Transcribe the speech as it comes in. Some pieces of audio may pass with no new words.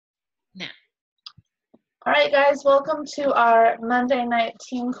now. All right, guys, welcome to our Monday night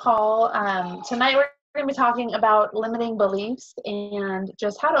team call. Tonight we're going to be talking about limiting beliefs and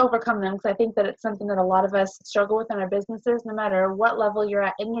just how to overcome them, because I think that it's something that a lot of us struggle with in our businesses, no matter what level you're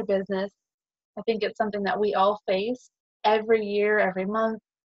at in your business. I think it's something that we all face every year, every month,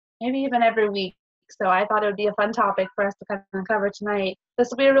 maybe even every week. So I thought it would be a fun topic for us to kind of cover tonight. This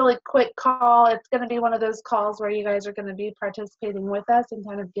will be a really quick call. It's going to be one of those calls where you guys are going to be participating with us and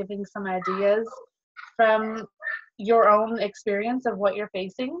kind of giving some ideas from your own experience of what you're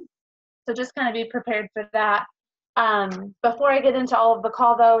facing. So just kind of be prepared for that. Before I get into all of the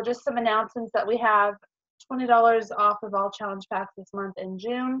call, though, just some announcements that we have $20 off of all challenge packs this month in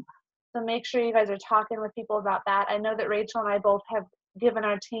June. So make sure you guys are talking with people about that. I know that Rachel and I both have given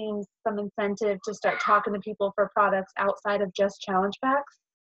our teams some incentive to start talking to people for products outside of just challenge packs.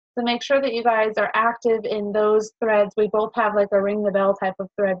 So make sure that you guys are active in those threads. We both have like a ring the bell type of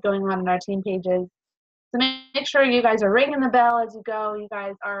thread going on in our team pages. So make sure you guys are ringing the bell as you go. You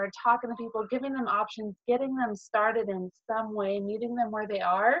guys are talking to people, giving them options, getting them started in some way, meeting them where they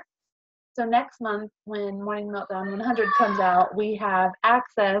are. So next month, when Morning Meltdown 100 comes out, we have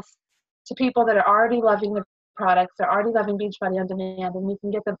access to people that are already loving the products, they're already loving Beachbody On Demand, and we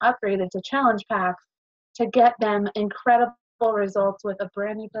can get them upgraded to challenge packs to get them incredible results with a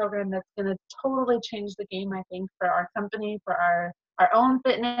brand new program that's going to totally change the game, I think, for our company, for our own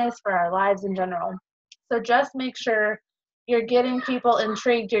fitness, for our lives in general. So just make sure you're getting people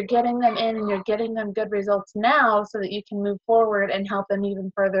intrigued, you're getting them in, and you're getting them good results now so that you can move forward and help them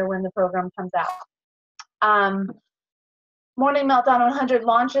even further when the program comes out. Morning Meltdown 100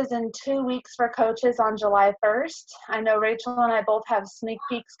 launches in 2 weeks for coaches on July 1st. I know Rachel and I both have sneak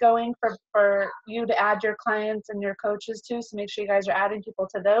peeks going for you to add your clients and your coaches to, so make sure you guys are adding people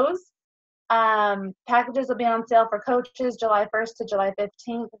to those. Packages will be on sale for coaches July 1st to July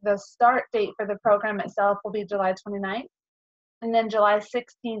 15th. The start date for the program itself will be July 29th. And then July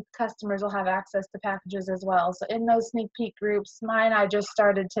 16th, customers will have access to packages as well. So in those sneak peek groups, mine I just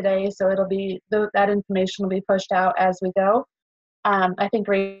started today, so it'll be that information will be pushed out as we go. I think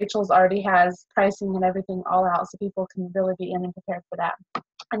Rachel's already has pricing and everything all out, so people can really be in and prepared for that.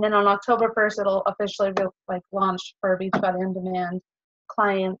 And then on October 1st, it'll officially be launch for Beachbody On Demand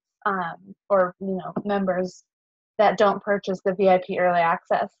clients or members that don't purchase the VIP early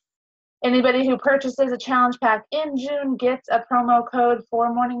access. Anybody who purchases a challenge pack in June gets a promo code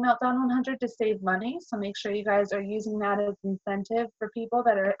for Morning Meltdown 100 to save money. So make sure you guys are using that as incentive for people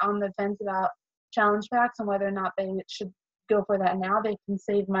that are on the fence about challenge packs and whether or not they should go for that now. They can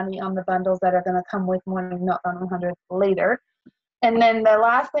save money on the bundles that are going to come with Morning Meltdown 100 later. And then the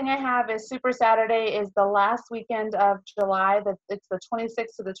last thing I have is Super Saturday is the last weekend of July. It's the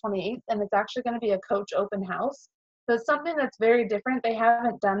 26th to the 28th, and it's actually going to be a coach open house. So it's something that's very different. They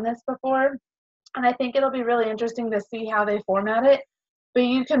haven't done this before, and I think it'll be really interesting to see how they format it. But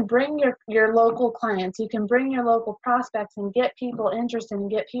you can bring your local clients, you can bring your local prospects and get people interested and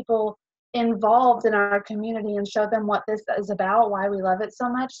get people involved in our community and show them what this is about, why we love it so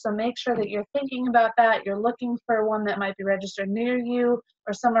much. So make sure that you're thinking about that. You're looking for one that might be registered near you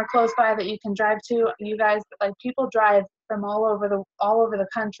or somewhere close by that you can drive to. You guys, people drive from all over the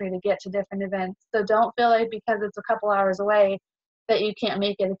country to get to different events. So don't feel like because it's a couple hours away that you can't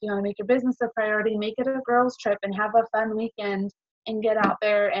make it. If you want to make your business a priority, make it a girls trip and have a fun weekend and get out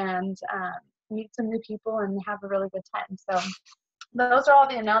there and meet some new people and have a really good time. So those are all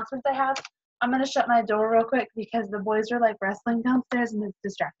the announcements I have. I'm going to shut my door real quick because the boys are wrestling downstairs and it's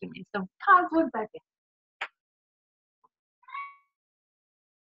distracting me. So pause 1 second.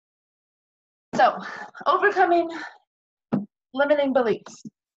 So overcoming limiting beliefs.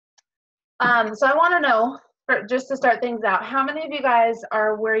 So I want to know, just to start things out, how many of you guys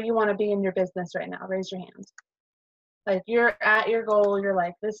are where you want to be in your business right now? Raise your hand. You're at your goal. You're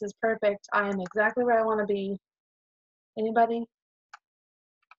like, this is perfect. I am exactly where I want to be. Anybody?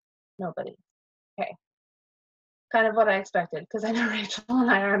 Nobody. Okay. Kind of what I expected, because I know Rachel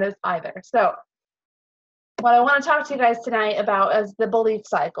and I aren't either. So what I want to talk to you guys tonight about is the belief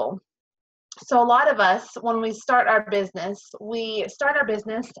cycle. So a lot of us, when we start our business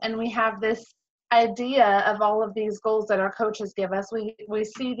and we have this idea of all of these goals that our coaches give us. We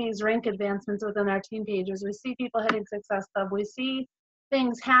see these rank advancements within our team pages. We see people hitting Success Club. We see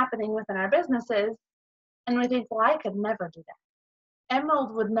things happening within our businesses, and we think, well, I could never do that.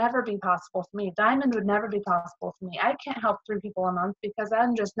 Emerald would never be possible for me. Diamond would never be possible for me. I can't help 3 people a month because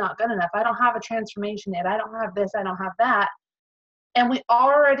I'm just not good enough. I don't have a transformation yet. I don't have this. I don't have that. And we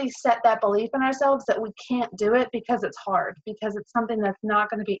already set that belief in ourselves that we can't do it because it's hard, because it's something that's not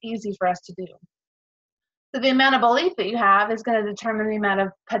going to be easy for us to do. So the amount of belief that you have is going to determine the amount of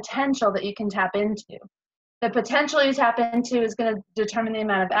potential that you can tap into. The potential you tap into is going to determine the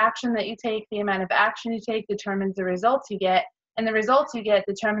amount of action that you take. The amount of action you take determines the results you get. And the results you get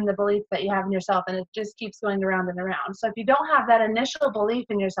determine the belief that you have in yourself. And it just keeps going around and around. So if you don't have that initial belief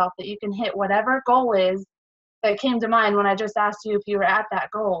in yourself that you can hit whatever goal is that came to mind when I just asked you if you were at that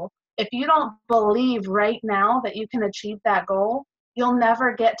goal, if you don't believe right now that you can achieve that goal, you'll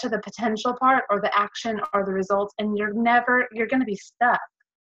never get to the potential part or the action or the results, and you're going to be stuck.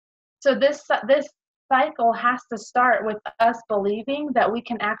 So this cycle has to start with us believing that we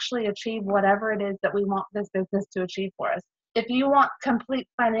can actually achieve whatever it is that we want this business to achieve for us. If you want complete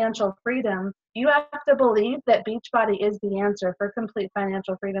financial freedom, you have to believe that Beachbody is the answer for complete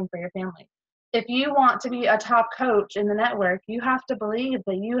financial freedom for your family. If you want to be a top coach in the network, you have to believe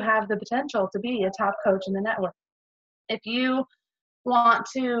that you have the potential to be a top coach in the network. If you want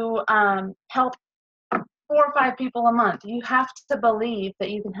to help 4 or 5 people a month, you have to believe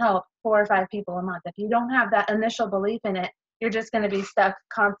that you can help 4 or 5 people a month. If you don't have that initial belief in it, you're just going to be stuck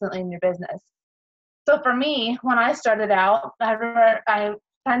constantly in your business. So for me, when I started out, I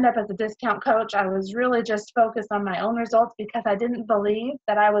signed up as a discount coach. I was really just focused on my own results because I didn't believe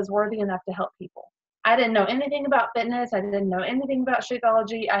that I was worthy enough to help people. I didn't know anything about fitness. I didn't know anything about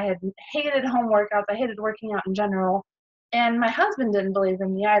Shakeology. I had hated home workouts. I hated working out in general. And my husband didn't believe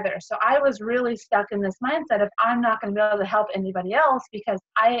in me either. So I was really stuck in this mindset of I'm not going to be able to help anybody else because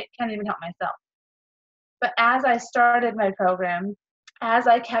I can't even help myself. But as I started my program, as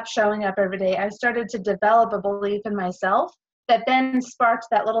I kept showing up every day, I started to develop a belief in myself that then sparked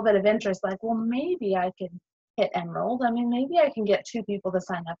that little bit of interest, like, well, maybe I could hit Emerald. I mean, maybe I can get 2 people to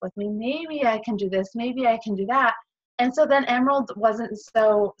sign up with me. Maybe I can do this. Maybe I can do that. And so then Emerald wasn't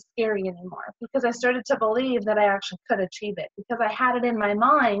so scary anymore because I started to believe that I actually could achieve it because I had it in my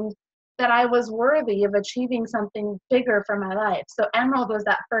mind that I was worthy of achieving something bigger for my life. So Emerald was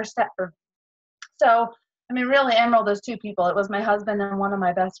that first step for me. So, I mean, really, Emerald is 2 people. It was my husband and one of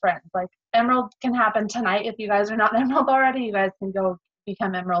my best friends. Like, Emerald can happen tonight. If you guys are not Emerald already, you guys can go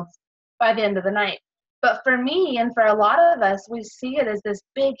become Emeralds by the end of the night. But for me and for a lot of us, we see it as this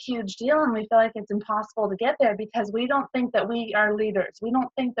big, huge deal, and we feel like it's impossible to get there because we don't think that we are leaders. We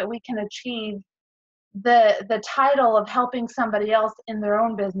don't think that we can achieve the title of helping somebody else in their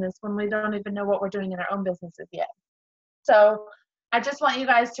own business when we don't even know what we're doing in our own businesses yet. So I just want you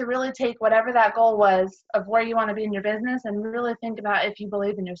guys to really take whatever that goal was of where you want to be in your business and really think about if you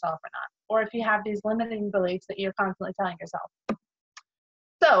believe in yourself or not, or if you have these limiting beliefs that you're constantly telling yourself.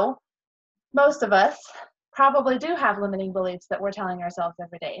 So most of us probably do have limiting beliefs that we're telling ourselves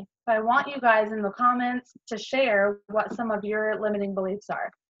every day. So I want you guys in the comments to share what some of your limiting beliefs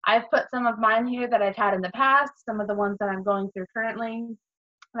are. I've put some of mine here that I've had in the past, some of the ones that I'm going through currently,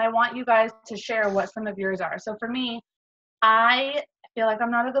 and I want you guys to share what some of yours are. So for me, I feel like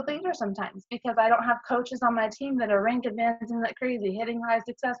I'm not a good leader sometimes because I don't have coaches on my team that are rank advancing like crazy, hitting high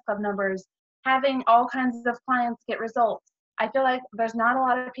success club numbers, having all kinds of clients get results. I feel like there's not a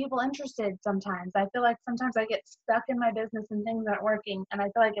lot of people interested sometimes. I feel like sometimes I get stuck in my business and things aren't working, and I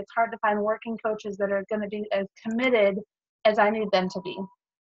feel like it's hard to find working coaches that are going to be as committed as I need them to be.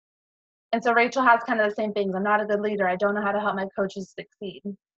 And so Rachel has kind of the same things. I'm not a good leader. I don't know how to help my coaches succeed.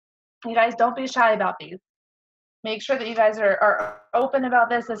 You guys, don't be shy about these. Make sure that you guys are open about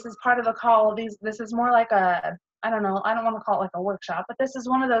this. This is part of the call. This is more like a, I don't know, I don't want to call it like a workshop, but this is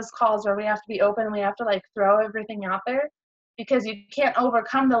one of those calls where we have to be open and we have to like throw everything out there because you can't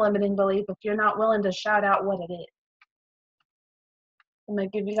overcome the limiting belief if you're not willing to shout out what it is. I'm going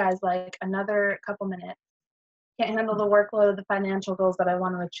to give you guys like another couple minutes. Can't handle the workload of the financial goals that I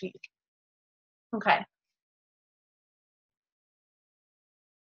want to achieve. Okay.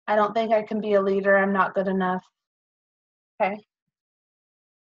 I don't think I can be a leader. I'm not good enough. Okay.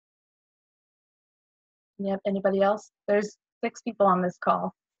 Yep. Anybody else? There's 6 people on this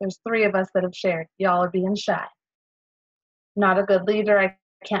call. There's 3 of us that have shared. Y'all are being shy. Not a good leader. I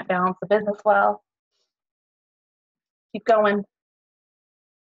can't balance the business well. Keep going.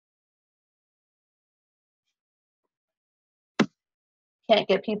 Can't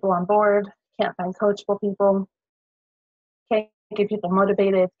get people on board. Can't find coachable people. Can't get people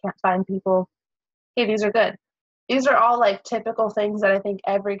motivated. Can't find people. Okay, these are good. These are all like typical things that I think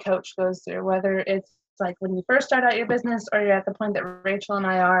every coach goes through, whether it's like when you first start out your business or you're at the point that Rachel and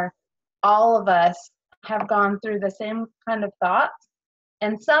I are. All of us have gone through the same kind of thoughts,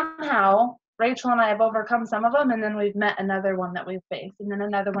 and somehow Rachel and I have overcome some of them, and then we've met another one that we've faced, and then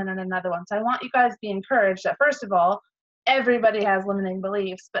another one and another one. So I want you guys to be encouraged that first of all, everybody has limiting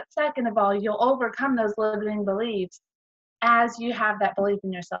beliefs, but second of all, you'll overcome those limiting beliefs as you have that belief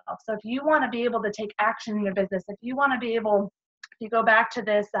in yourself. So if you want to be able to take action in your business, if you want to be able, if you go back to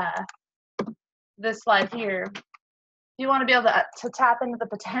this slide here, if you want to be able to tap into the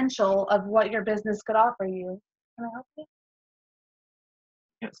potential of what your business could offer you. Can I help you?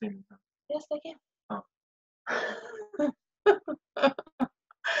 Can't see anything. Yes, I can. Oh.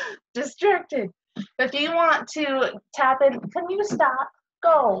 Distracted. If you want to tap in, can you stop?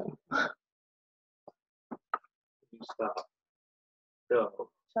 Go. You stop. Go.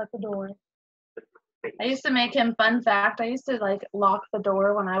 Shut the door. I used to make him, fun fact, I used to like lock the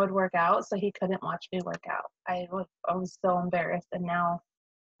door when I would work out so he couldn't watch me work out. I was so embarrassed, and now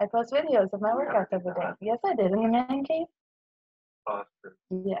I post videos of my workouts every day. Yes, I did. In the man cave? Awesome.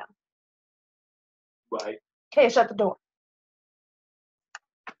 Yeah. Right. Okay, shut the door.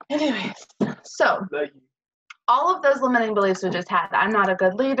 Anyways, so all of those limiting beliefs we just had. I'm not a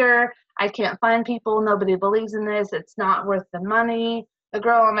good leader. I can't find people. Nobody believes in this. It's not worth the money. The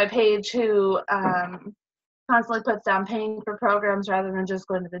girl on my page who constantly puts down paying for programs rather than just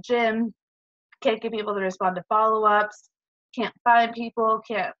going to the gym. Can't get people to respond to follow-ups. Can't find people.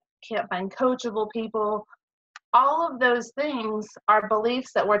 Can't find coachable people. All of those things are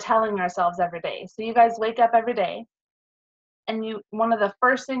beliefs that we're telling ourselves every day. So you guys wake up every day, and one of the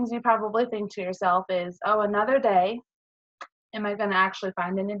first things you probably think to yourself is, oh, another day. Am I going to actually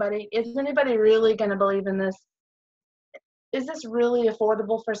find anybody? Is anybody really going to believe in this? Is this really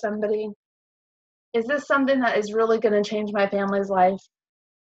affordable for somebody? Is this something that is really going to change my family's life?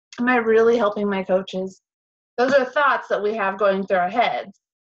 Am I really helping my coaches? Those are thoughts that we have going through our heads.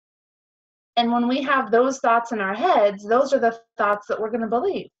 And when we have those thoughts in our heads, those are the thoughts that we're going to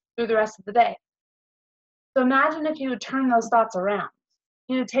believe through the rest of the day. So imagine if you would turn those thoughts around.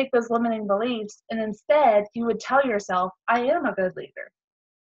 You would take those limiting beliefs, and instead you would tell yourself, I am a good leader.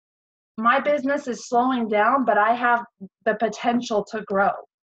 My business is slowing down, but I have the potential to grow.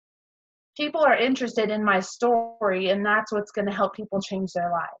 People are interested in my story, and that's what's going to help people change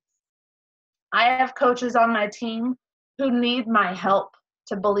their lives. I have coaches on my team who need my help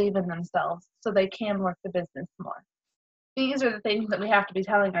to believe in themselves so they can work the business more. These are the things that we have to be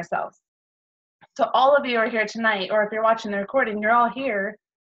telling ourselves. So all of you are here tonight, or if you're watching the recording, you're all here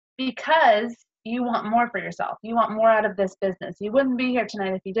because you want more for yourself. You want more out of this business. You wouldn't be here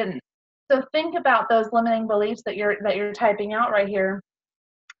tonight if you didn't. So think about those limiting beliefs that you're typing out right here,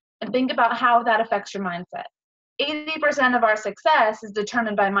 and think about how that affects your mindset. 80% of our success is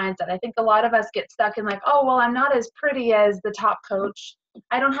determined by mindset. I think a lot of us get stuck in like, oh, well, I'm not as pretty as the top coach.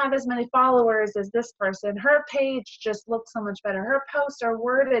 I don't have as many followers as this person. Her page just looks so much better. Her posts are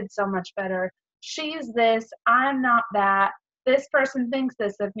worded so much better. She's this, I'm not that. This person thinks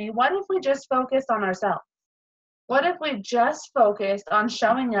this of me. What if we just focused on ourselves? What if we just focused on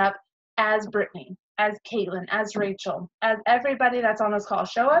showing up as Brittany, as Caitlin, as Rachel, as everybody that's on this call?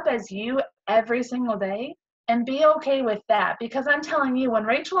 Show up as you every single day and be okay with that. Because I'm telling you, when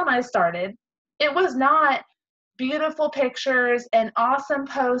Rachel and I started, it was not beautiful pictures and awesome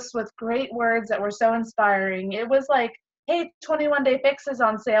posts with great words that were so inspiring. It was like, hey, 21-day fix is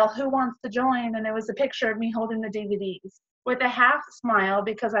on sale. Who wants to join? And it was a picture of me holding the DVDs with a half smile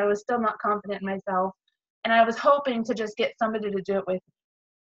because I was still not confident in myself. And I was hoping to just get somebody to do it with me.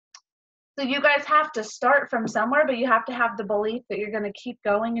 So you guys have to start from somewhere, but you have to have the belief that you're going to keep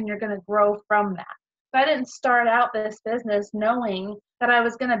going and you're going to grow from that. So I didn't start out this business knowing that I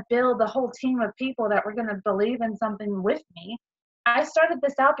was going to build a whole team of people that were going to believe in something with me. I started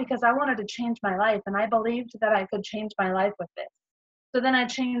this out because I wanted to change my life, and I believed that I could change my life with this. So then I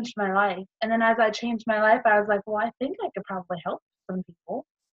changed my life. And then as I changed my life, I was like, well, I think I could probably help some people.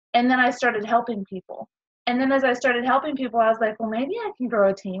 And then I started helping people. And then as I started helping people, I was like, well, maybe I can grow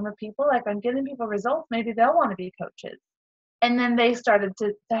a team of people. Like, I'm getting people results. Maybe they'll want to be coaches. And then they started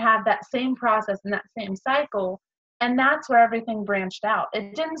to have that same process and that same cycle. And that's where everything branched out.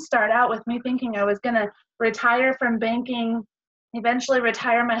 It didn't start out with me thinking I was going to retire from banking, eventually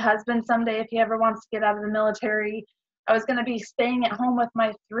retire my husband someday if he ever wants to get out of the military. I was going to be staying at home with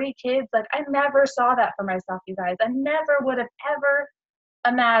my 3 kids. Like, I never saw that for myself, you guys. I never would have ever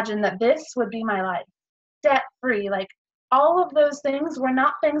imagined that this would be my life. Debt-free. Like, all of those things were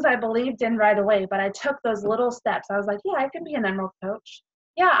not things I believed in right away, but I took those little steps. I was like, yeah, I can be an Emerald coach.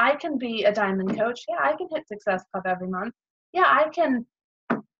 Yeah, I can be a Diamond coach. Yeah, I can hit Success Club every month. Yeah, I can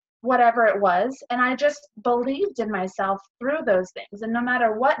whatever it was. And I just believed in myself through those things. And no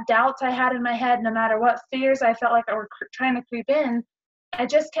matter what doubts I had in my head, no matter what fears I felt like I were trying to creep in, I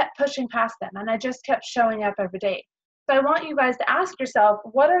just kept pushing past them, and I just kept showing up every day. So I want you guys to ask yourself,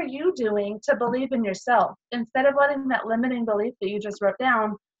 what are you doing to believe in yourself? Instead of letting that limiting belief that you just wrote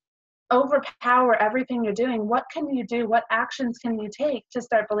down overpower everything you're doing, what can you do? What actions can you take to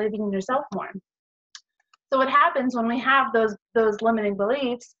start believing in yourself more? So what happens when we have those limiting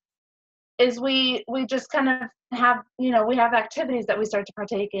beliefs is we just kind of have, we have activities that we start to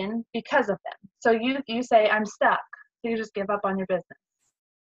partake in because of them. So you say, I'm stuck. So you just give up on your business.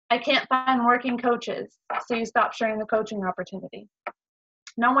 I can't find working coaches. So you stop sharing the coaching opportunity.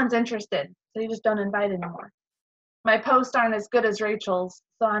 No one's interested. So you just don't invite anymore. My posts aren't as good as Rachel's,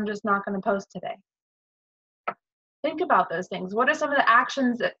 so I'm just not going to post today. Think about those things. What are some of the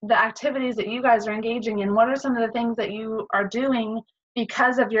actions, the activities that you guys are engaging in? What are some of the things that you are doing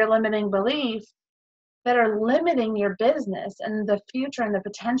because of your limiting belief that are limiting your business and the future and the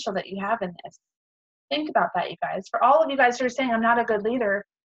potential that you have in this? Think about that, you guys. For all of you guys who are saying, I'm not a good leader,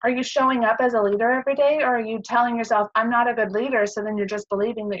 are you showing up as a leader every day, or are you telling yourself, I'm not a good leader, so then you're just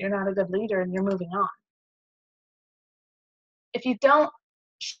believing that you're not a good leader and you're moving on? If you don't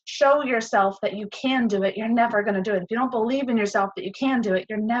show yourself that you can do it, you're never going to do it. If you don't believe in yourself that you can do it,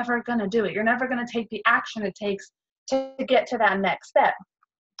 you're never going to do it. You're never going to take the action it takes to get to that next step.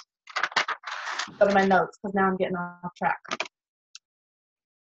 Go to my notes because now I'm getting off track.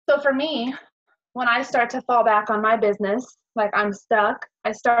 So for me, when I start to fall back on my business, like I'm stuck,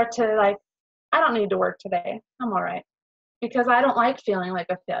 I start to I don't need to work today. I'm all right. Because I don't like feeling like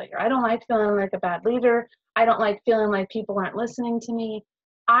a failure. I don't like feeling like a bad leader. I don't like feeling like people aren't listening to me.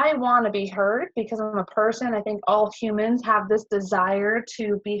 I want to be heard because I'm a person. I think all humans have this desire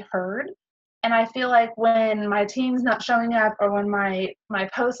to be heard. And I feel like when my team's not showing up, or when my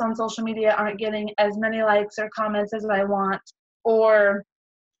posts on social media aren't getting as many likes or comments as I want, or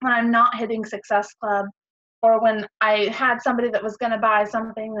when I'm not hitting Success Club, or when I had somebody that was going to buy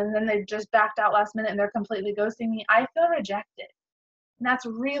something and then they just backed out last minute and they're completely ghosting me, I feel rejected. And that's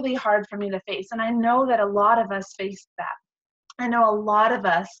really hard for me to face. And I know that a lot of us face that. I know a lot of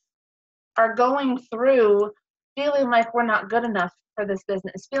us are going through feeling like we're not good enough for this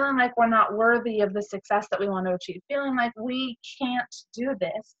business, feeling like we're not worthy of the success that we want to achieve, feeling like we can't do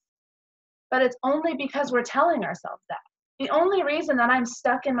this. But it's only because we're telling ourselves that. The only reason that I'm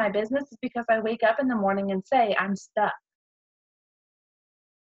stuck in my business is because I wake up in the morning and say, I'm stuck.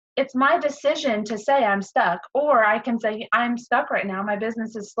 It's my decision to say I'm stuck, or I can say, I'm stuck right now. My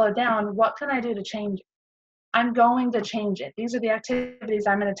business is slowed down. What can I do to change it? I'm going to change it. These are the activities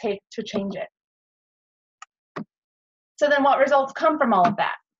I'm going to take to change it. So then what results come from all of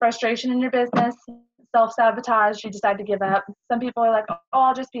that? Frustration in your business, self-sabotage, you decide to give up. Some people are like, oh,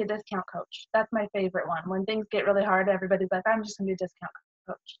 I'll just be a discount coach. That's my favorite one. When things get really hard, everybody's like, I'm just going to be a discount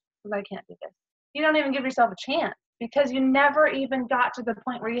coach because I can't do this. You don't even give yourself a chance because you never even got to the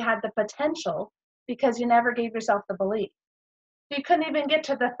point where you had the potential because you never gave yourself the belief. You couldn't even get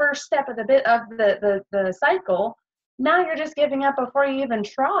to the first step of the cycle. Now you're just giving up before you even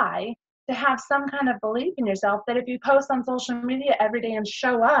try to have some kind of belief in yourself that if you post on social media every day and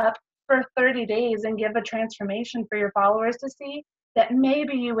show up for 30 days and give a transformation for your followers to see, that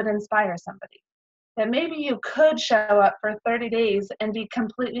maybe you would inspire somebody. That maybe you could show up for 30 days and be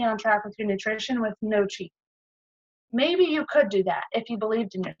completely on track with your nutrition with no cheat. Maybe you could do that if you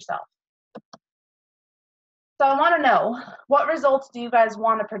believed in yourself. So I want to know, what results do you guys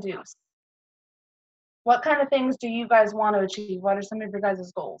want to produce? What kind of things do you guys want to achieve? What are some of your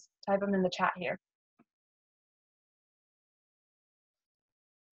guys' goals? Type them in the chat here.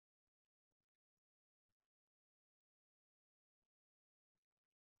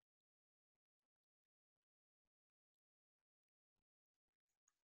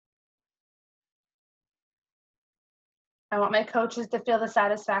 I want my coaches to feel the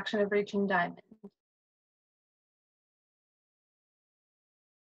satisfaction of reaching diamond.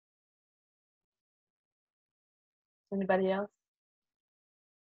 Anybody else?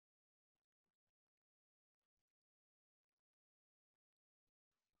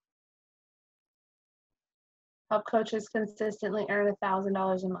 Help coaches consistently earn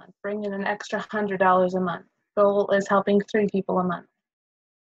 $1,000 a month. Bring in an extra $100 a month. Goal is helping 3 people a month.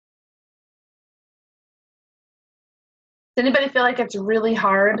 Does anybody feel like it's really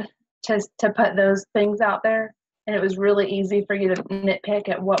hard to put those things out there? And it was really easy for you to nitpick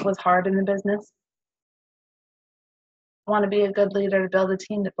at what was hard in the business? I want to be a good leader to build a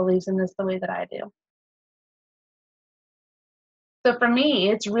team that believes in this the way that I do. So for me,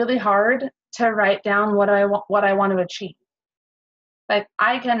 it's really hard to write down what I want to achieve. Like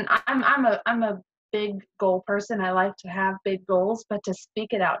I'm a big goal person. I like to have big goals, but to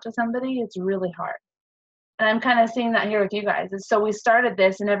speak it out to somebody, it's really hard. And I'm kind of seeing that here with you guys. And so we started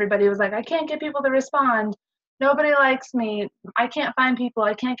this and everybody was like, I can't get people to respond. Nobody likes me. I can't find people.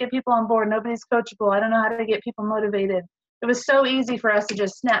 I can't get people on board. Nobody's coachable. I don't know how to get people motivated. It was so easy for us to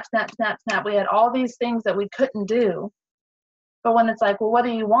just snap, snap, snap, snap. We had all these things that we couldn't do. But when it's like, well, what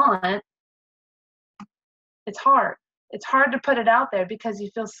do you want? It's hard. It's hard to put it out there because you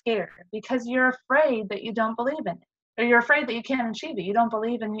feel scared, because you're afraid that you don't believe in it, or you're afraid that you can't achieve it. You don't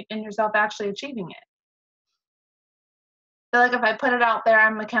believe in yourself actually achieving it. I feel like if I put it out there,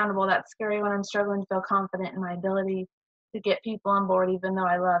 I'm accountable. That's scary when I'm struggling to feel confident in my ability to get people on board, even though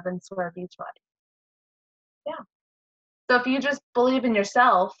I love and swear Beachbody. Yeah. So if you just believe in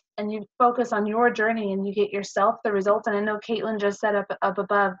yourself and you focus on your journey and you get yourself the results, and I know Caitlin just said up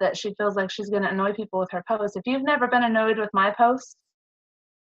above that she feels like she's going to annoy people with her posts. If you've never been annoyed with my posts,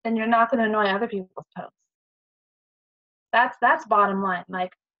 then you're not going to annoy other people's posts. That's bottom line.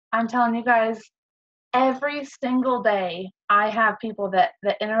 Like, I'm telling you guys, every single day I have people that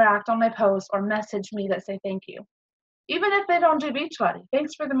interact on my posts or message me that say thank you. Even if they don't do Beachbody.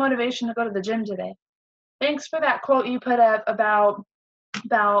 Thanks for the motivation to go to the gym today. Thanks for that quote you put up about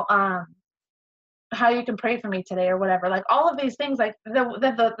how you can pray for me today or whatever. Like, all of these things, like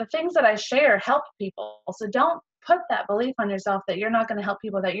the things that I share help people. So don't put that belief on yourself that you're not going to help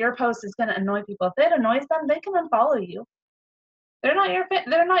people, that your post is going to annoy people. If it annoys them, they can unfollow you. They're not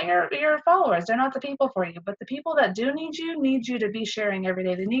your followers. They're not the people for you. But the people that do need you to be sharing every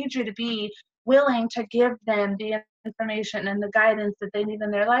day. They need you to be willing to give them the information and the guidance that they need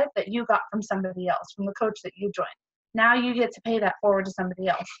in their life that you got from somebody else, from the coach that you joined. Now you get to pay that forward to somebody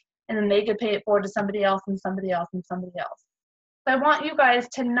else. And then they could pay it forward to somebody else and somebody else and somebody else. So I want you guys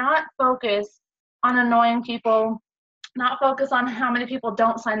to not focus on annoying people, not focus on how many people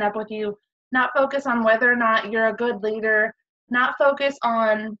don't sign up with you, not focus on whether or not you're a good leader, not focus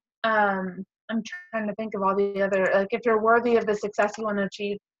on, I'm trying to think of all the other, like, if you're worthy of the success you want to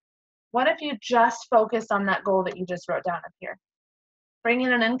achieve. What if you just focus on that goal that you just wrote down up here? Bring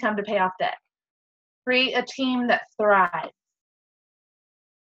in an income to pay off debt. Create a team that thrives.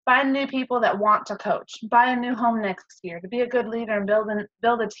 Find new people that want to coach. Buy a new home next year to be a good leader and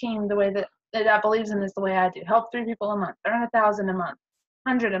build a team the way that believes in this the way I do. Help 3 people a month, earn 1,000 a month,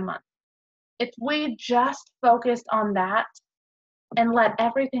 100 a month. If we just focused on that and let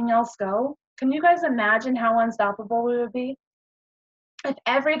everything else go, can you guys imagine how unstoppable we would be? If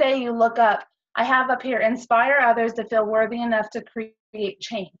every day you look up, I have up here, inspire others to feel worthy enough to create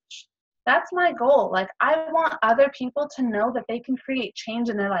change. That's my goal. Like, I want other people to know that they can create change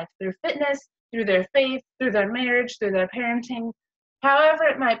in their life through fitness, through their faith, through their marriage, through their parenting, however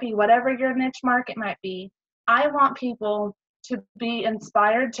it might be, whatever your niche market might be. I want people to be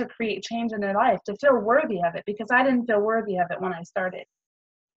inspired to create change in their life, to feel worthy of it, because I didn't feel worthy of it when I started.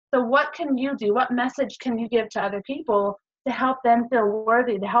 So what can you do? What message can you give to other people to help them feel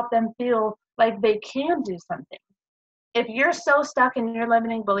worthy, to help them feel like they can do something? If you're so stuck in your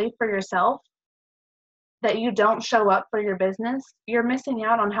limiting belief for yourself that you don't show up for your business, you're missing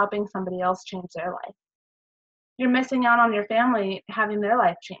out on helping somebody else change their life. You're missing out on your family having their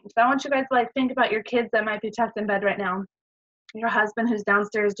life changed. So I want you guys to, like, think about your kids that might be tucked in bed right now, your husband who's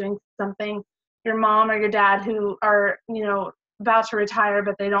downstairs doing something, your mom or your dad who are, about to retire,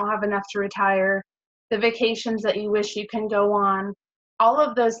 but they don't have enough to retire, the vacations that you wish you can go on, all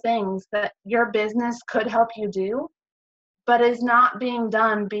of those things that your business could help you do, but is not being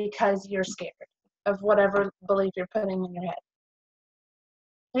done because you're scared of whatever belief you're putting in your head.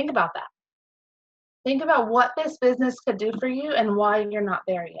 Think about that. Think about what this business could do for you and why you're not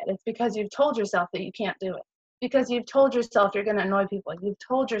there yet. It's because you've told yourself that you can't do it. Because you've told yourself you're going to annoy people. You've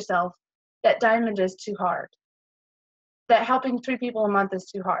told yourself that diamond is too hard. That helping 3 people a month is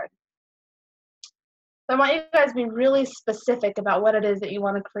too hard. So I want you guys to be really specific about what it is that you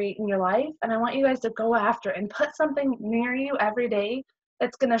want to create in your life. And I want you guys to go after it and put something near you every day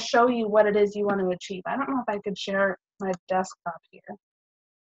that's going to show you what it is you want to achieve. I don't know if I could share my desktop here.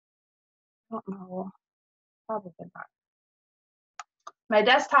 I don't know. Probably not. My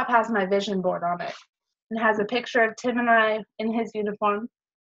desktop has my vision board on it. And has a picture of Tim and I in his uniform.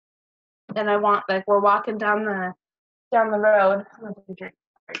 And I want, like, we're walking down the road.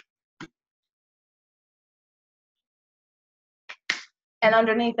 And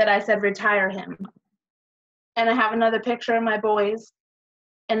underneath it, I said, retire him. And I have another picture of my boys,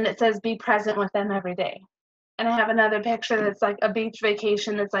 and it says, be present with them every day. And I have another picture that's like a beach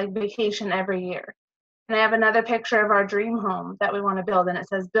vacation that's like vacation every year. And I have another picture of our dream home that we want to build, and it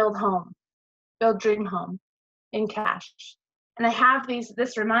says, build home, build dream home in cash. And I have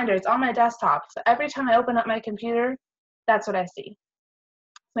this reminder, it's on my desktop. So every time I open up my computer, that's what I see.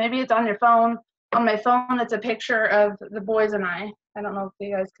 Maybe it's on your phone. On my phone, it's a picture of the boys and I. I don't know if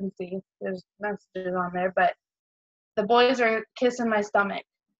you guys can see. There's messages on there, but the boys are kissing my stomach.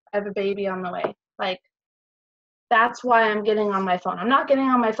 I have a baby on the way. Like, That's why I'm getting on my phone. I'm not getting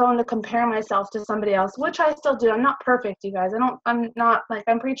on my phone to compare myself to somebody else, which I still do. I'm not perfect, you guys. I'm not like,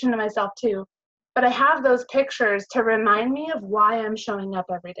 I'm preaching to myself too. But I have those pictures to remind me of why I'm showing up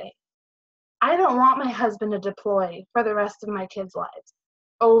every day. I don't want my husband to deploy for the rest of my kids' lives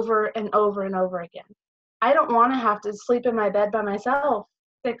over and over and over again. I don't want to have to sleep in my bed by myself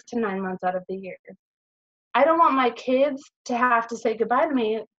 6 to 9 months out of the year. I don't want my kids to have to say goodbye to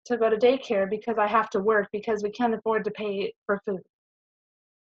me to go to daycare because I have to work because we can't afford to pay for food.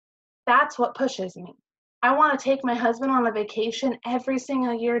 That's what pushes me. I want to take my husband on a vacation every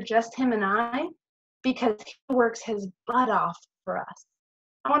single year, just him and I, because he works his butt off for us.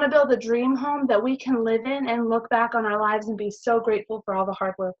 I want to build a dream home that we can live in and look back on our lives and be so grateful for all the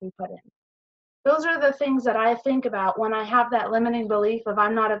hard work we put in. Those are the things that I think about when I have that limiting belief of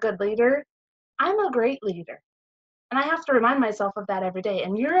I'm not a good leader. I'm a great leader. And I have to remind myself of that every day.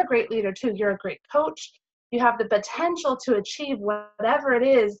 And you're a great leader too. You're a great coach. You have the potential to achieve whatever it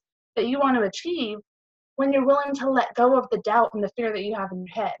is that you want to achieve when you're willing to let go of the doubt and the fear that you have in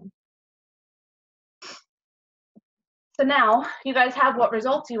your head. So now you guys have what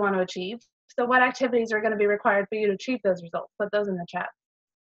results you want to achieve. So what activities are going to be required for you to achieve those results? Put those in the chat.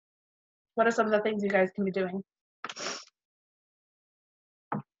 What are some of the things you guys can be doing?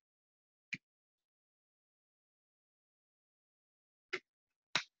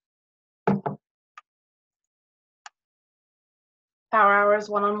 Power hours,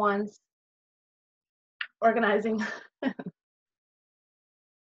 one-on-ones, organizing. I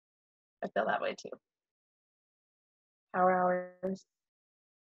feel that way too. Power hours.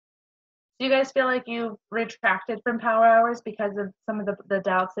 Do you guys feel like you've retracted from power hours because of some of the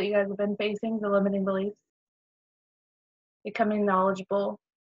doubts that you guys have been facing, the limiting beliefs? Becoming knowledgeable,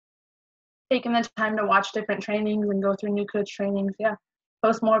 taking the time to watch different trainings and go through new coach trainings. Yeah.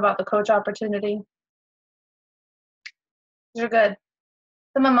 Post more about the coach opportunity. These are good.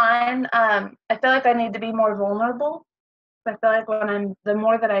 Some of mine, I feel like I need to be more vulnerable. I feel like the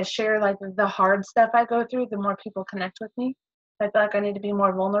more that I share like the hard stuff I go through, the more people connect with me. I feel like I need to be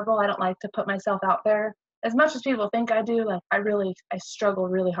more vulnerable. I don't like to put myself out there as much as people think I do. Like I struggle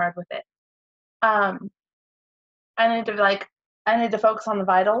really hard with it. I need to focus on the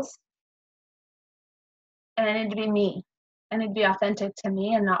vitals, and I need to be me. I need to be authentic to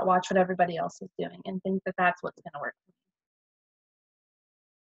me and not watch what everybody else is doing and think that that's what's going to work for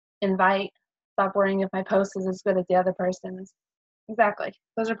me. Invite. Stop worrying if my post is as good as the other person's. Exactly.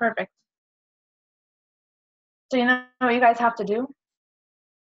 Those are perfect. So you know what you guys have to do?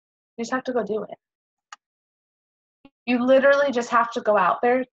 You just have to go do it. You literally just have to go out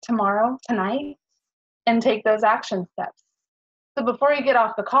there tomorrow, tonight, and take those action steps. So before you get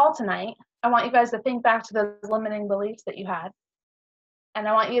off the call tonight, I want you guys to think back to those limiting beliefs that you had. And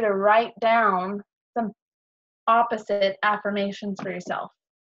I want you to write down some opposite affirmations for yourself.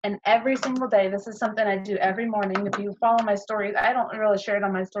 And every single day, this is something I do every morning. If you follow my stories, I don't really share it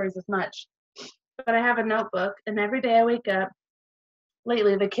on my stories as much, but I have a notebook, and every day I wake up.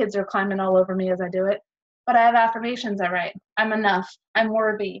 Lately, the kids are climbing all over me as I do it, but I have affirmations I write. I'm enough. I'm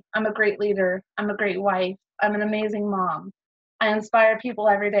worthy. I'm a great leader. I'm a great wife. I'm an amazing mom. I inspire people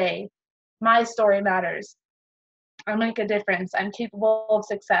every day. My story matters. I make a difference. I'm capable of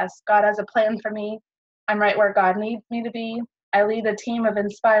success. God has a plan for me. I'm right where God needs me to be. I lead a team of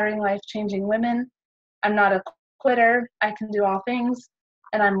inspiring, life-changing women. I'm not a quitter. I can do all things,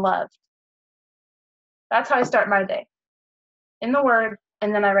 and I'm loved. That's how I start my day. In the Word,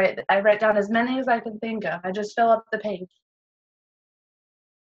 and then I write down as many as I can think of. I just fill up the page.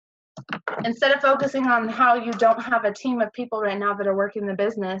 Instead of focusing on how you don't have a team of people right now that are working the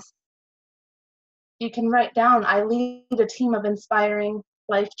business, you can write down, I lead a team of inspiring,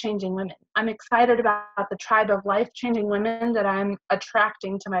 life-changing women. I'm excited about the tribe of life-changing women that I'm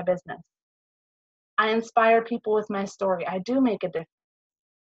attracting to my business. I inspire people with my story. I do make a difference.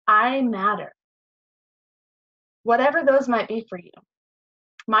 I matter. Whatever those might be for you.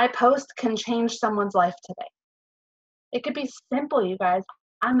 My post can change someone's life today. It could be simple, you guys.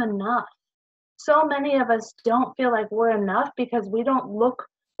 I'm enough. So many of us don't feel like we're enough because we don't look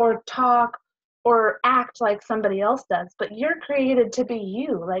or talk or act like somebody else does. But you're created to be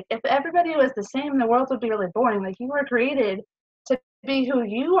you. Like if everybody was the same, the world would be really boring. Like you were created to be who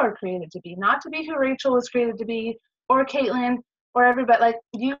you are created to be, not to be who Rachel was created to be, or Caitlin, or everybody. Like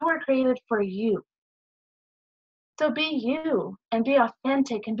you were created for you. So be you and be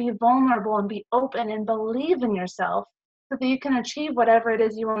authentic and be vulnerable and be open and believe in yourself so that you can achieve whatever it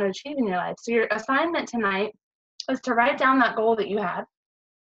is you want to achieve in your life. So your assignment tonight is to write down that goal that you had,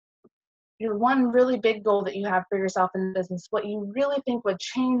 your one really big goal that you have for yourself in business, what you really think would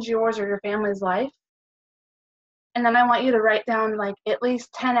change yours or your family's life, And then I want you to write down like at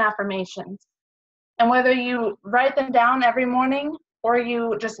least 10 affirmations. And whether you write them down every morning or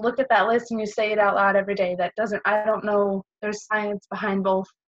you just look at that list and you say it out loud every day, I don't know, there's science behind both.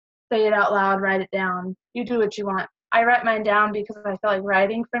 Say it out loud, write it down. You do what you want. I write mine down because I feel like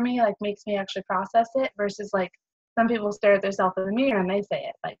writing for me like makes me actually process it versus like some people stare at themselves in the mirror and they say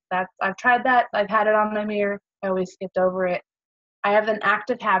it. Like I've tried that. I've had it on my mirror. I always skipped over it. I have an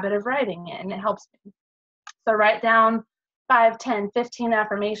active habit of writing it and it helps me. So write down 5, 10, 15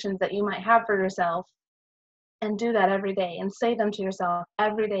 affirmations that you might have for yourself and do that every day and say them to yourself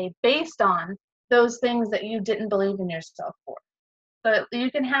every day based on those things that you didn't believe in yourself for. So you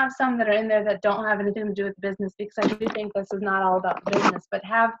can have some that are in there that don't have anything to do with business because I do think this is not all about business, but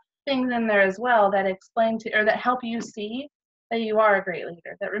have things in there as well that explain to or that help you see that you are a great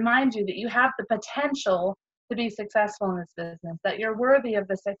leader, that remind you that you have the potential to be successful in this business, that you're worthy of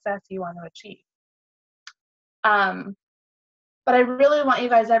the success you want to achieve. But I really want you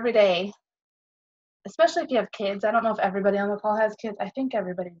guys every day, especially if you have kids. I don't know if everybody on the call has kids. I think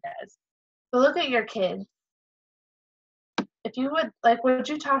everybody does. But look at your kids. If you would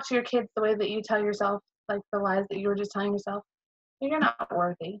you talk to your kids the way that you tell yourself, like the lies that you were just telling yourself? You're not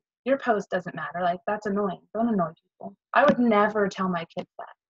worthy. Your post doesn't matter. Like, that's annoying. Don't annoy people. I would never tell my kids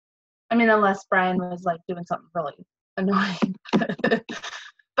that. I mean, unless Brian was like doing something really annoying.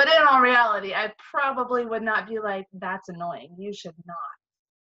 But in all reality, I probably would not be like, that's annoying. You should not.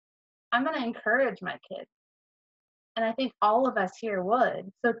 I'm going to encourage my kids. And I think all of us here would.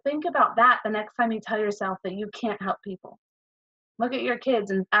 So think about that the next time you tell yourself that you can't help people. Look at your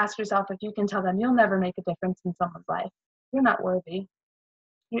kids and ask yourself if you can tell them you'll never make a difference in someone's life. You're not worthy.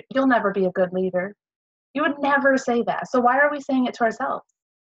 You'll never be a good leader. You would never say that. So why are we saying it to ourselves?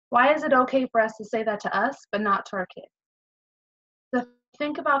 Why is it okay for us to say that to us, but not to our kids? So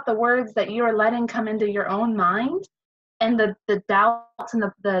think about the words that you are letting come into your own mind and the doubts and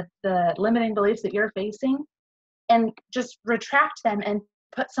the limiting beliefs that you're facing, and just retract them and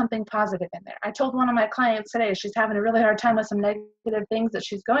put something positive in there. I told one of my clients today, she's having a really hard time with some negative things that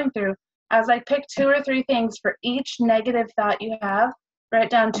she's going through. I was like, pick 2 or 3 things for each negative thought you have. Write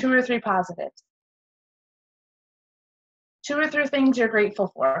down 2 or 3 positives. 2 or 3 things you're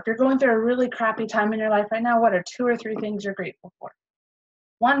grateful for. If you're going through a really crappy time in your life right now, what are 2 or 3 things you're grateful for?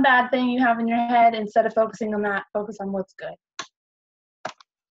 One bad thing you have in your head, instead of focusing on that, focus on what's good.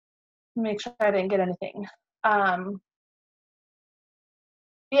 Make sure I didn't get anything.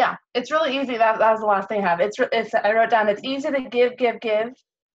 Yeah, it's really easy. That was the last thing I have. I wrote down, it's easy to give,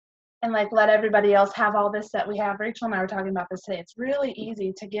 and like let everybody else have all this that we have. Rachel and I were talking about this today. It's really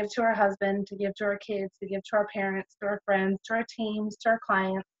easy to give to our husband, to give to our kids, to give to our parents, to our friends, to our teams, to our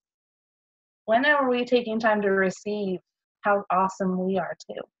clients. When are we taking time to receive how awesome we are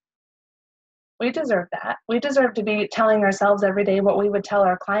too? We deserve that. We deserve to be telling ourselves every day what we would tell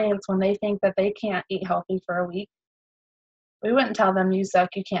our clients when they think that they can't eat healthy for a week. We wouldn't tell them, you suck,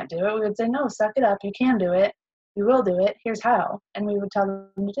 you can't do it. We would say, no, suck it up, you can do it. You will do it, here's how. And we would tell them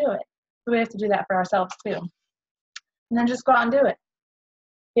to do it. So we have to do that for ourselves too. And then just go out and do it.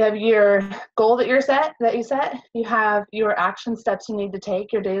 You have your goal that you set. You have your action steps you need to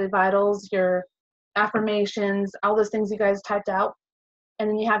take, your daily vitals, your affirmations, all those things you guys typed out. And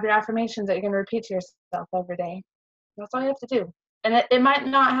then you have your affirmations that you're going to repeat to yourself every day. That's all you have to do. And it might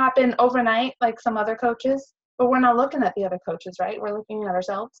not happen overnight like some other coaches, but we're not looking at the other coaches, right? We're looking at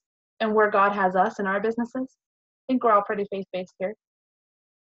ourselves and where God has us in our businesses. I think we're all pretty faith-based here.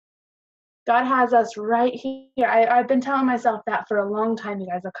 God has us right here. I've been telling myself that for a long time, you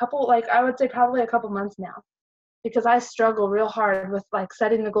guys. I would say probably a couple months now, because I struggle real hard with like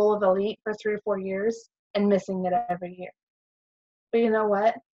setting the goal of elite for 3 or 4 years and missing it every year. But you know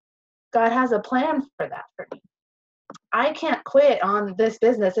what? God has a plan for that for me. I can't quit on this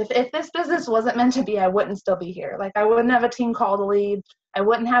business. If this business wasn't meant to be, I wouldn't still be here. Like, I wouldn't have a team call to lead. I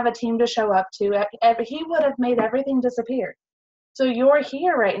wouldn't have a team to show up to. He would have made everything disappear. So you're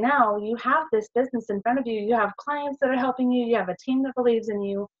here right now. You have this business in front of you. You have clients that are helping you. You have a team that believes in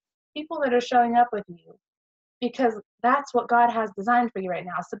you, people that are showing up with you, because that's what God has designed for you right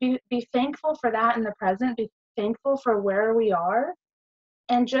now. So be thankful for that in the present. Be thankful for where we are,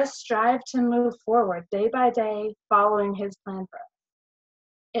 and just strive to move forward day by day, following his plan for us.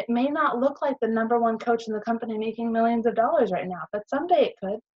 It may not look like the #1 coach in the company making millions of dollars right now, but someday it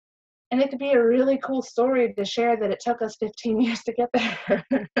could. And it could be a really cool story to share that it took us 15 years to get there.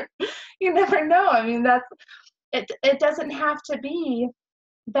 You never know. I mean, it doesn't have to be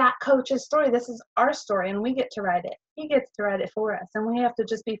that coach's story. This is our story, and we get to write it. He gets to write it for us, and we have to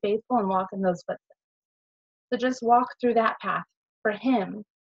just be faithful and walk in those footsteps. So just walk through that path for him,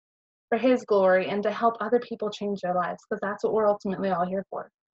 for his glory and to help other people change their lives, because that's what we're ultimately all here for.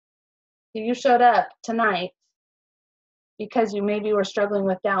 You showed up tonight because you maybe were struggling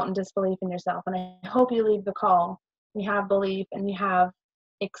with doubt and disbelief in yourself. And I hope you leave the call, you have belief and you have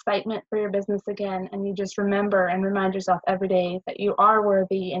excitement for your business again. And you just remember and remind yourself every day that you are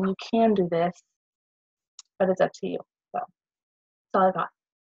worthy and you can do this, but it's up to you. So that's all I got.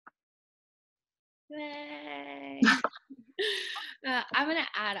 Yay. I'm going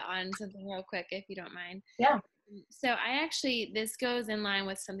to add on something real quick, if you don't mind. Yeah. So this goes in line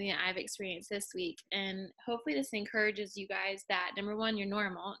with something that I've experienced this week, and hopefully this encourages you guys that, number one, you're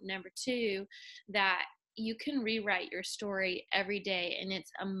normal. Number two, that you can rewrite your story every day, and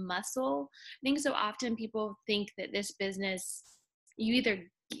it's a muscle. I think so often people think that this business, you either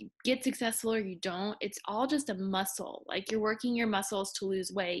get successful or you don't. It's all just a muscle. Like, you're working your muscles to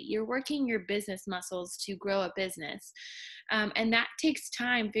lose weight. You're working your business muscles to grow a business. And that takes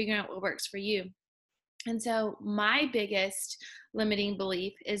time figuring out what works for you. And so my biggest limiting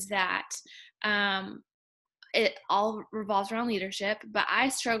belief is that it all revolves around leadership, but I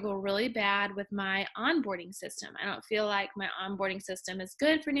struggle really bad with my onboarding system. I don't feel like my onboarding system is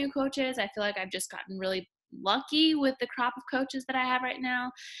good for new coaches. I feel like I've just gotten really lucky with the crop of coaches that I have right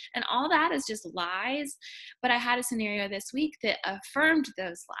now. And all that is just lies. But I had a scenario this week that affirmed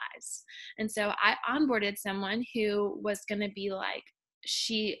those lies. And so I onboarded someone who was going to be like,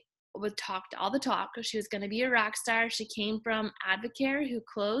 she would talk all the talk. She was going to be a rock star. She came from Advocare, who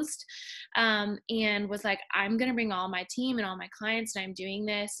closed, and was like, I'm going to bring all my team and all my clients, and I'm doing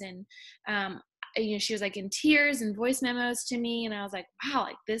this. And she was like in tears and voice memos to me, and I was like, wow,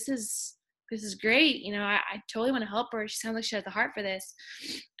 like this is great. I totally want to help her. She sounds like she has the heart for this.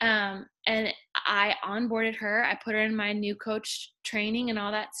 And I onboarded her. I put her in my new coach training and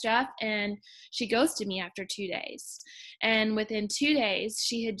all that stuff. And she ghosted me after 2 days. And within 2 days,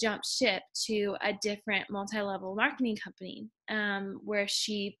 she had jumped ship to a different multi-level marketing company, where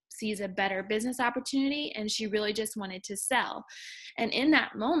she sees a better business opportunity, and she really just wanted to sell. And in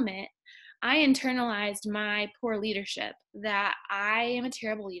that moment, I internalized my poor leadership, that I am a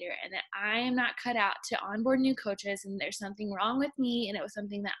terrible leader and that I am not cut out to onboard new coaches, and there's something wrong with me, and it was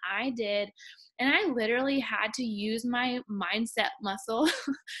something that I did. And I literally had to use my mindset muscle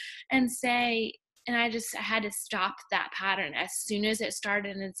and say, and I had to stop that pattern as soon as it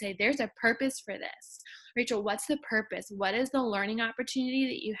started and say, there's a purpose for this. Rachel, what's the purpose? What is the learning opportunity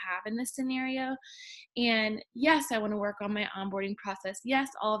that you have in this scenario? And yes, I want to work on my onboarding process. Yes,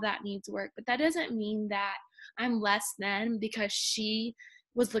 all of that needs work, but that doesn't mean that I'm less than because she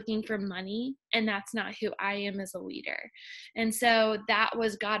was looking for money, and that's not who I am as a leader. And so that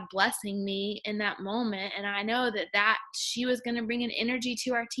was God blessing me in that moment. And I know that she was going to bring an energy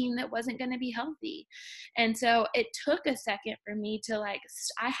to our team that wasn't going to be healthy. And so it took a second for me to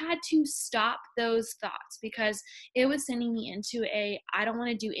I had to stop those thoughts, because it was sending me into I don't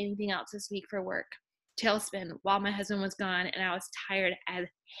want to do anything else this week for work tailspin while my husband was gone, and I was tired as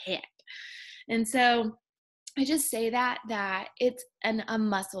heck. And so I just say that it's a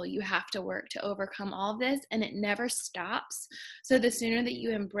muscle you have to work to overcome all of this, and it never stops. So the sooner that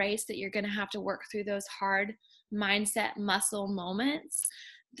you embrace that you're going to have to work through those hard mindset muscle moments,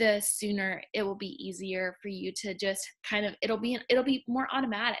 the sooner it will be easier for you to just it'll be more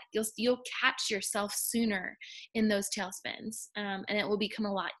automatic. You'll catch yourself sooner in those tailspins, and it will become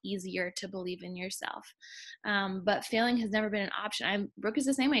a lot easier to believe in yourself. But failing has never been an option. Brooke is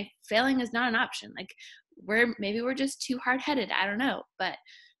the same way. Failing is not an option. Like, we're just too hard-headed. I don't know, but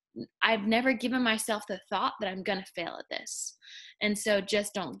I've never given myself the thought that I'm going to fail at this. And so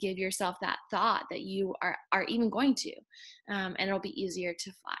just don't give yourself that thought that you are even going to, and it'll be easier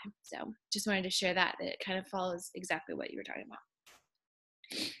to fly. So just wanted to share that it kind of follows exactly what you were talking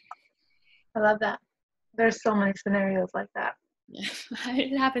about. I love that. There's so many scenarios like that. Yeah,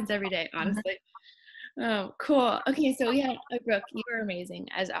 it happens every day, honestly. Oh, cool. Okay, so yeah, Brooke, you were amazing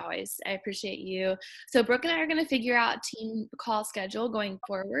as always. I appreciate you. So Brooke and I are going to figure out team call schedule going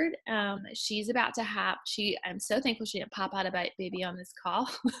forward. She's about to have. I'm so thankful she didn't pop out a baby on this call.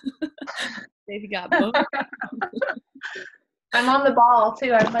 Baby got both. I'm on the ball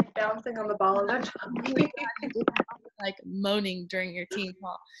too. I'm bouncing on the ball as I'm talking. Moaning during your team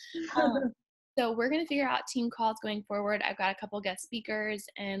call. So we're going to figure out team calls going forward. I've got a couple guest speakers,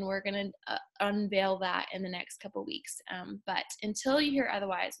 and we're going to unveil that in the next couple weeks. But until you hear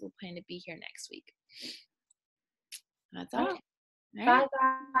otherwise, we'll plan to be here next week. That's all. Bye,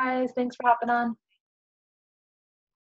 guys. Thanks for hopping on.